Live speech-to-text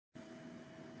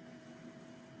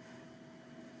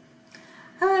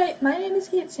Hi, my name is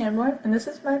Sanborn, and this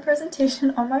is my presentation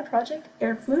on my project,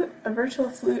 AirFlute, a virtual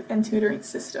flute and tutoring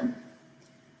system.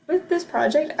 With this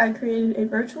project, I created a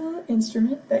virtual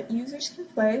instrument that users can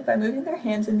play by moving their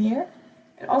hands in the air.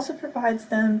 It also provides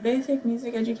them basic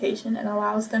music education and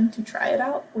allows them to try it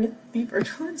out with the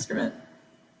virtual instrument.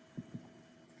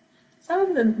 Some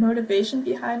of the motivation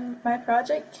behind my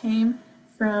project came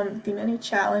from the many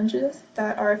challenges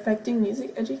that are affecting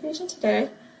music education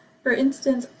today. For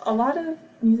instance, a lot of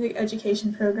music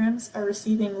education programs are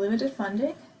receiving limited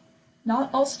funding.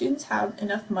 Not all students have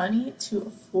enough money to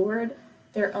afford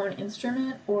their own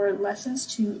instrument or lessons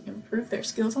to improve their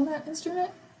skills on that instrument.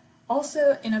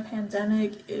 Also, in a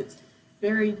pandemic, it's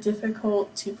very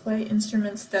difficult to play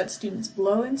instruments that students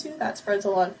blow into. That spreads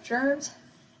a lot of germs.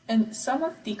 And some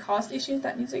of the cost issues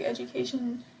that music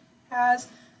education has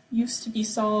used to be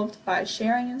solved by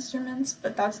sharing instruments,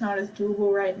 but that's not as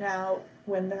doable right now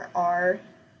when there are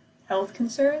health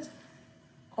concerns.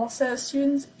 Also,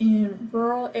 students in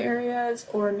rural areas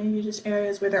or maybe just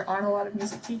areas where there aren't a lot of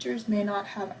music teachers may not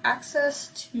have access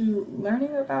to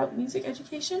learning about music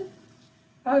education.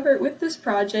 However, with this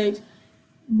project,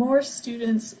 more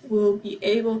students will be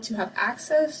able to have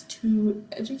access to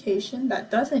education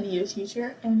that doesn't need a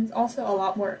teacher and is also a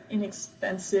lot more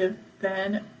inexpensive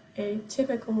than a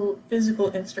typical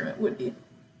physical instrument would be.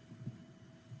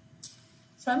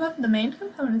 Some of the main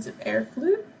components of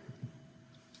AirFlute.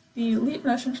 The Leap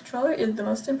MotionController is the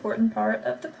most important part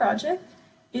of the project.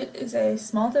 It is a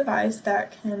small device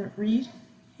that can read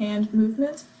hand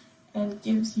movements and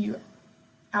gives you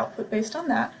output based on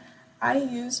that. I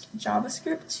used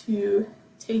JavaScript to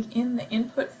take in the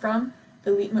input from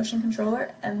the Leap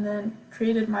MotionController and then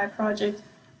created my project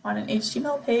on an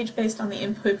HTML page based on the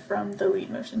input from the Leap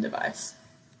Motion device.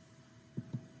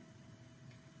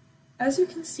 As you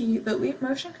can see, the Leap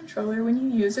MotionController, when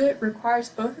you use it, requires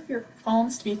both of your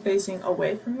palms to be facing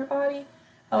away from your body.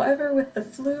 However, with the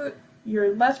flute,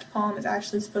 your left palm is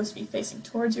actually supposed to be facing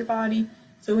towards your body,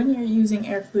 so when you're using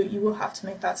AirFlute, you will have to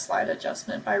make that slight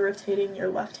adjustment by rotating your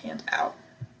left hand out.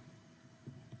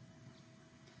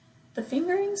 The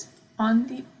fingerings on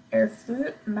the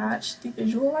AirFlute match the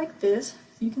visual like this.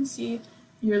 So you can see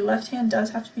your left hand does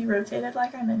have to be rotated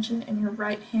like I mentioned, and your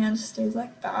right hand stays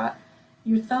like that.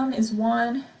 Your thumb is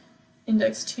 1,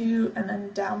 index 2, and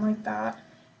then down like that.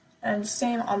 And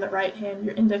same on the right hand,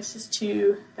 your index is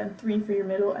 2, then 3 for your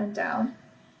middle and down.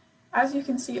 As you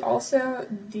can see also,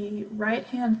 the right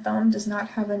hand thumb does not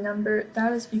have a number.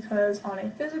 That is because on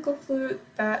a physical flute,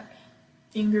 that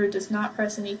finger does not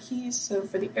press any keys, so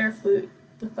for the AirFlute,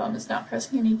 the thumb is not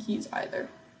pressing any keys either.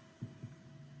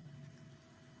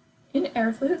 In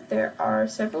AirFlute, there are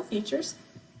several features.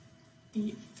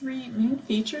 The three main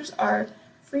features are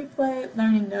free play,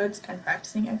 learning notes, and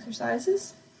practicing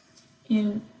exercises.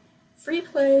 In free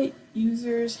play,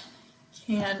 users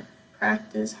can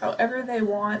practice however they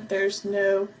want. There's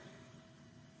no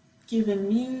given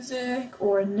music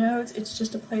or notes. It's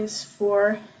just a place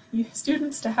for you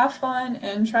students to have fun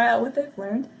and try out what they've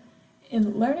learned.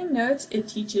 In learning notes, it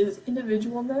teaches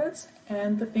individual notes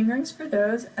and the fingerings for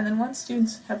those, and then once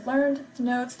students have learned the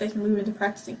notes, they can move into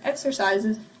practicing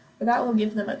exercises, where that will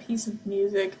give them a piece of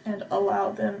music and allow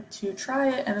them to try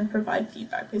it and then provide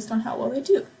feedback based on how well they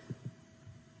do.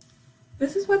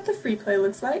 This is what the free play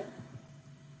looks like.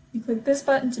 You click this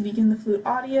button to begin the flute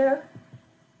audio,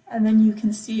 and then you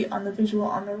can see on the visual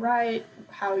on the right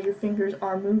how your fingers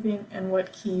are moving and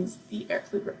what keys the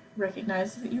AirFlute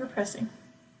recognizes that you are pressing.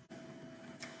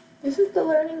 This is the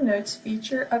learning notes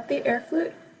feature of the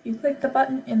AirFlute. You click the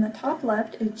button in the top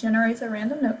left, it generates a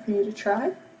random note for you to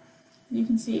try. You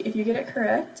can see if you get it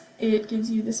correct, it gives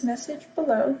you this message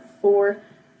below for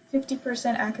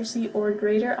 50% accuracy or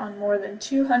greater on more than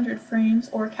 200 frames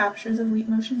or captures of Leap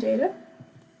motion data.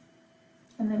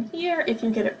 And then here, if you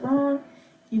get it wrong,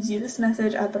 it gives you this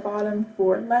message at the bottom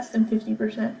for less than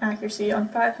 50% accuracy on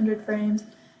 500 frames.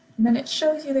 And then it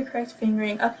shows you the correct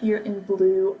fingering up here in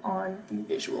blue on the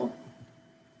visual.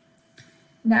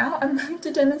 Now I'm going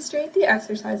to demonstrate the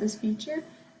exercises feature.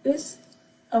 This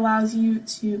allows you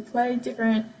to play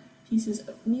different pieces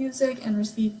of music and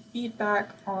receive feedback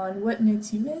on what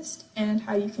notes you missed and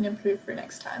how you can improve for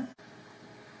next time.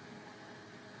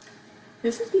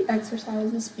 This is the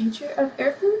exercises feature of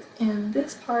AirFlute. In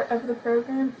this part of the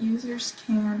program, users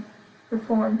can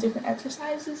perform different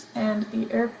exercises and the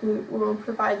AirFlute will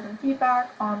provide them feedback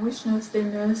on which notes they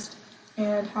missed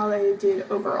and how they did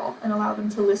overall and allow them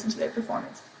to listen to their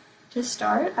performance. To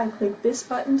start, I click this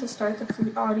button to start the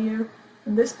flute audio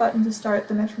and this button to start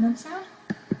the metronome sound.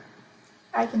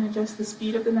 I can adjust the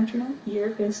speed of the metronome here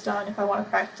based on if I want to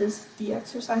practice the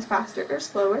exercise faster or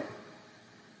slower.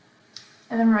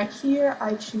 And then right here,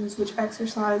 I choose which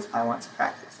exercise I want to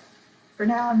practice. For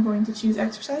now, I'm going to choose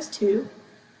exercise 2.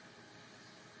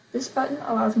 This button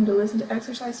allows me to listen to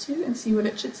exercise 2 and see what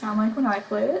it should sound like when I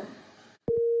play it.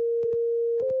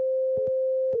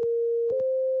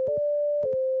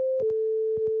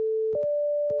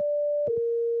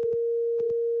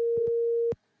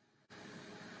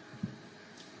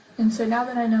 And so now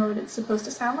that I know what it's supposed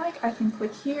to sound like, I can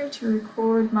click here to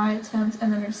record my attempts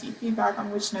and then receive feedback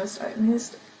on which notes I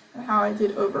missed and how I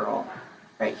did overall.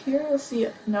 Right here you'll see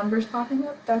numbers popping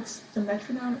up. That's the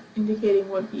metronome indicating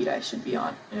what beat I should be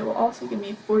on. And it will also give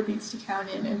me 4 beats to count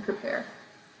in and prepare.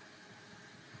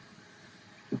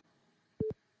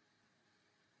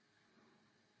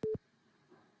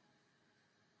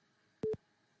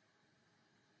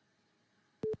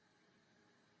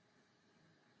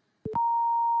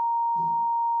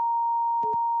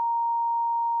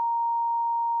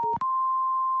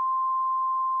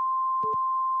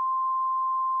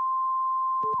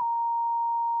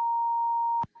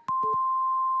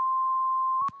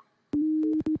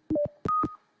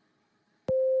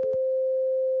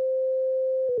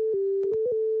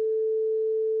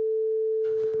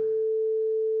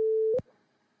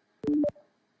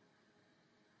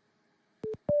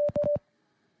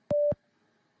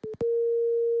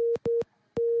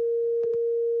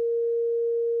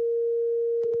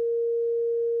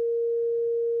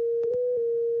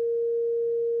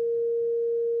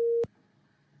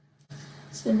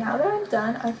 So now that I'm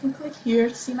done, I can click here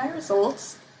to see my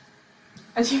results.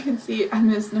 As you can see, I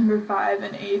missed number 5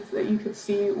 and 8 so that you could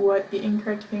see what the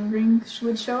incorrect fingering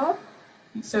would show up.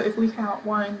 So if we count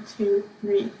 1, 2,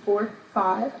 3, 4,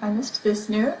 5, I missed this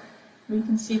note. We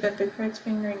can see that the correct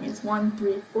fingering is 1,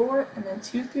 3, 4, and then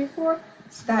 2, 3, 4.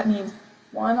 So that means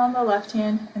 1 on the left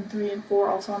hand and 3 and 4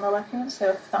 also on the left hand.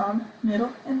 So thumb,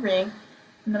 middle, and ring.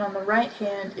 And then on the right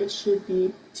hand, it should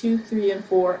be 2, 3, and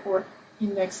 4, or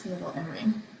index, middle, and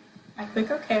ring. I click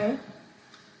OK,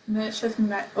 and then it shows me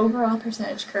my overall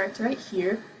percentage correct right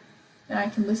here, and I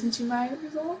can listen to my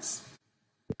results.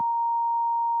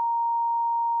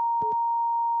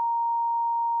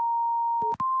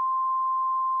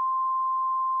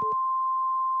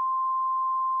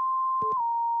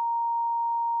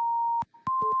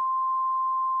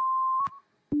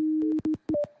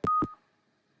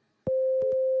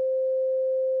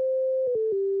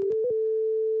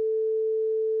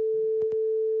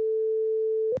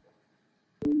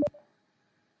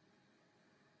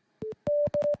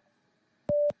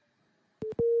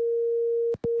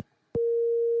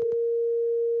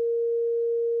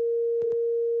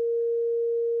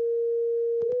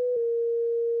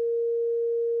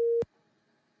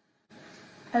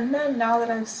 And then now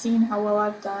that I've seen how well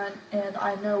I've done and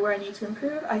I know where I need to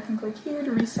improve, I can click here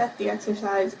to reset the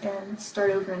exercise and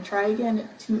start over and try again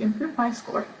to improve my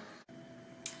score.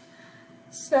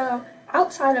 So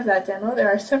outside of that demo,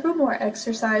 there are several more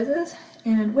exercises,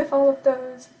 and with all of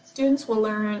those, students will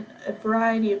learn a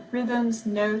variety of rhythms,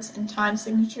 notes, and time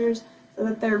signatures so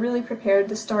that they're really prepared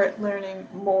to start learning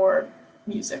more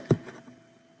music.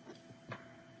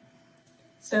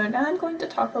 So now I'm going to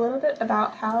talk a little bit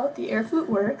about how the AirFlute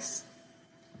works.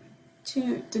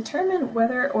 To determine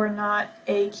whether or not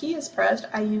a key is pressed,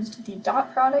 I used the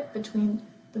dot product between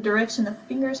the direction the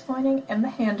finger is pointing and the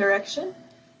hand direction.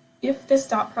 If this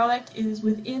dot product is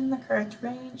within the correct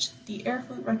range, the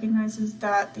AirFlute recognizes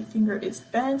that the finger is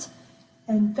bent,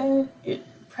 and then it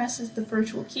presses the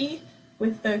virtual key.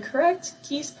 With the correct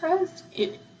keys pressed,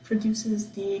 it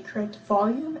produces the correct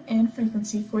volume and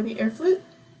frequency for the AirFlute.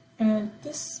 And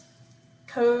this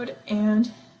code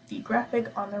and the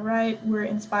graphic on the right were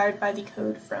inspired by the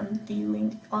code from the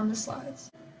link on the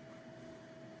slides.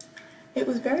 It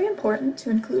was very important to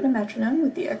include a metronome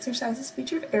with the exercises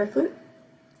feature of AirFlute.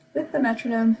 With the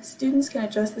metronome, students can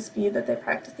adjust the speed that they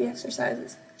practice the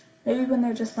exercises. Maybe when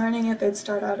they're just learning it, they'd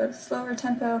start out at a slower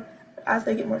tempo, but as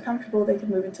they get more comfortable, they can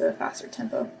move into a faster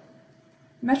tempo.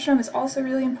 The metronome is also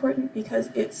really important because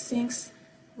it syncs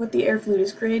what the AirFlute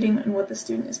is grading and what the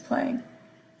student is playing.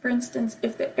 For instance,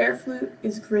 if the AirFlute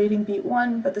is grading beat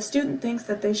 1, but the student thinks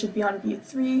that they should be on beat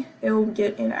 3, they will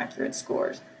get inaccurate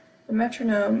scores. The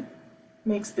metronome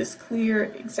makes this clear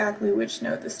exactly which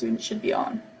note the student should be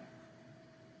on.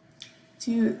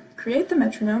 To create the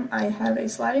metronome, I have a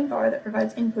sliding bar that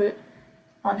provides input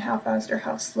on how fast or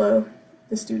how slow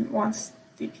the student wants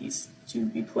the piece to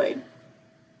be played.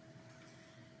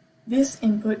 This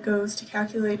input goes to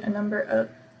calculate a number of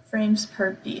frames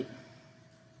per beat.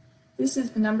 This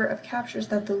is the number of captures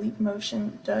that the Leap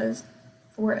motion does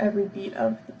for every beat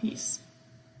of the piece.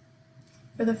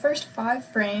 For the first 5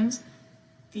 frames,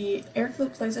 the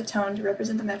AirFlute plays a tone to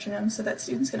represent the metronome so that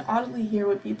students can audibly hear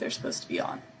what beat they're supposed to be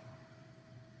on.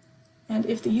 And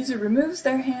if the user removes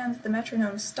their hands, the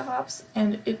metronome stops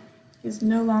and it is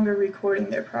no longer recording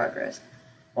their progress.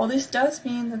 While this does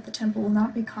mean that the tempo will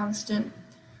not be constant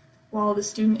while the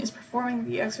student is performing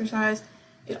the exercise,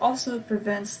 it also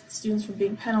prevents students from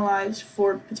being penalized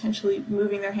for potentially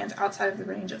moving their hands outside of the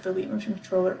range of the Leap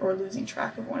MotionController or losing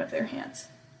track of one of their hands.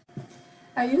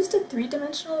 I used a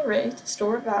three-dimensional array to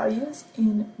store values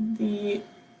in the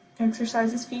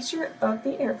exercises feature of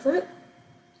the AirFlute.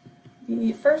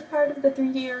 The first part of the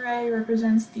 3D array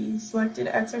represents the selected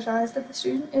exercise that the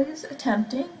student is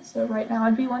attempting, so right now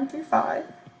it'd be 1 through 5.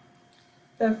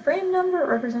 The frame number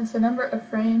represents the number of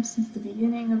frames since the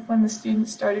beginning of when the student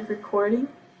started recording,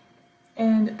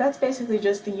 and that's basically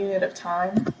just the unit of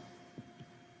time.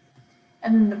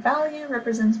 And then the value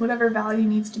represents whatever value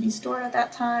needs to be stored at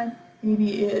that time.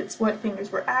 Maybe it's what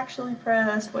fingers were actually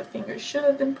pressed, what fingers should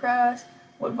have been pressed,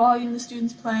 what volume the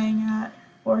student's playing at,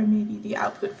 or maybe the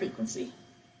output frequency.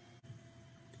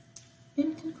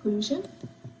 In conclusion,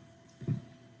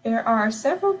 there are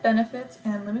several benefits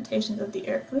and limitations of the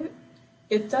AirFlute.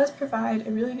 It does provide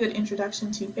a really good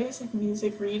introduction to basic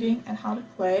music reading and how to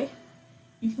play.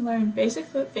 You can learn basic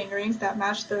flute fingerings that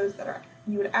match those that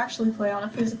you would actually play on a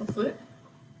physical flute.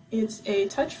 It's a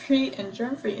touch-free and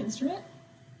germ-free instrument.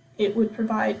 It would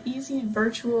provide easy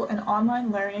virtual and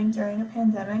online learning during a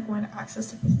pandemic when access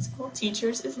to physical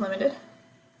teachers is limited.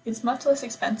 It's much less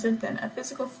expensive than a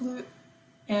physical flute,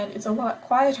 and it's a lot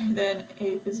quieter than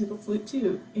a physical flute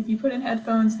too. If you put in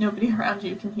headphones, nobody around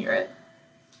you can hear it.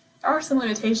 There are some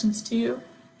limitations too.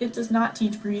 It does not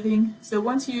teach breathing, so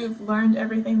once you've learned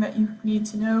everything that you need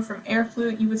to know from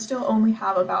AirFlute, you would still only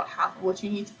have about half of what you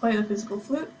need to play the physical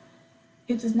flute.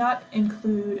 It does not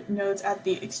include notes at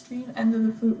the extreme end of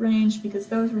the flute range because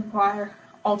those require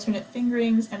alternate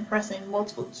fingerings and pressing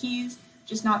multiple keys,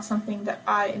 which is not something that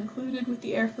I included with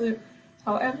the AirFlute.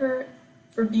 However,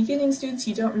 for beginning students,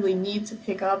 you don't really need to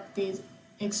pick up these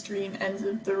extreme ends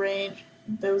of the range,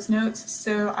 those notes,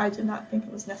 so I did not think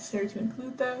it was necessary to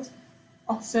include those.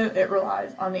 Also, it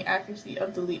relies on the accuracy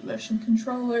of the Leap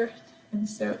MotionController, and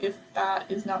so if that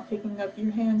is not picking up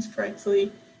your hands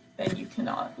correctly, then you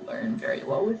cannot learn very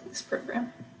well with this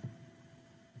program.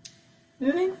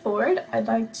 Moving forward, I'd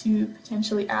like to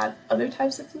potentially add other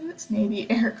types of flutes, maybe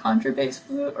air contrabass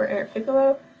flute or air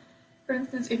piccolo. For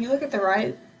instance, if you look at the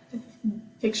right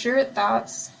picture,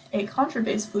 that's a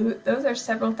contrabass flute. Those are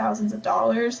several thousands of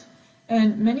dollars,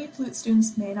 and many flute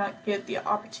students may not get the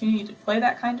opportunity to play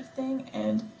that kind of thing,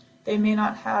 and they may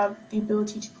not have the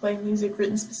ability to play music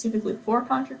written specifically for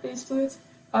contrabass flutes.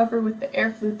 However, with the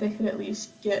AirFlute, they could at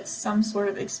least get some sort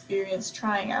of experience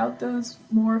trying out those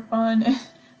more fun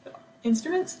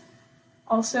instruments.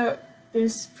 Also,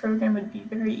 this program would be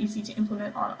very easy to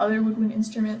implement on other woodwind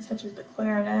instruments such as the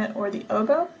clarinet or the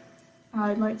oboe.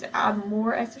 I'd like to add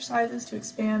more exercises to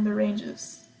expand the range of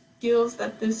skills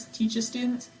that this teaches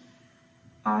students.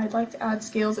 I'd like to add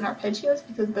scales and arpeggios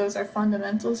because those are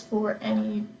fundamentals for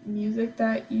any music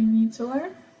that you need to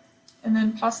learn. And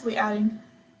then possibly adding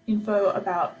info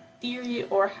about theory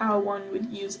or how one would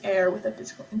use air with a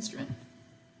physical instrument.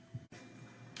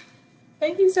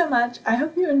 Thank you so much. I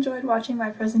hope you enjoyed watching my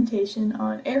presentation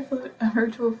on AirFlute, a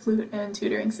virtual flute and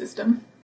tutoring system.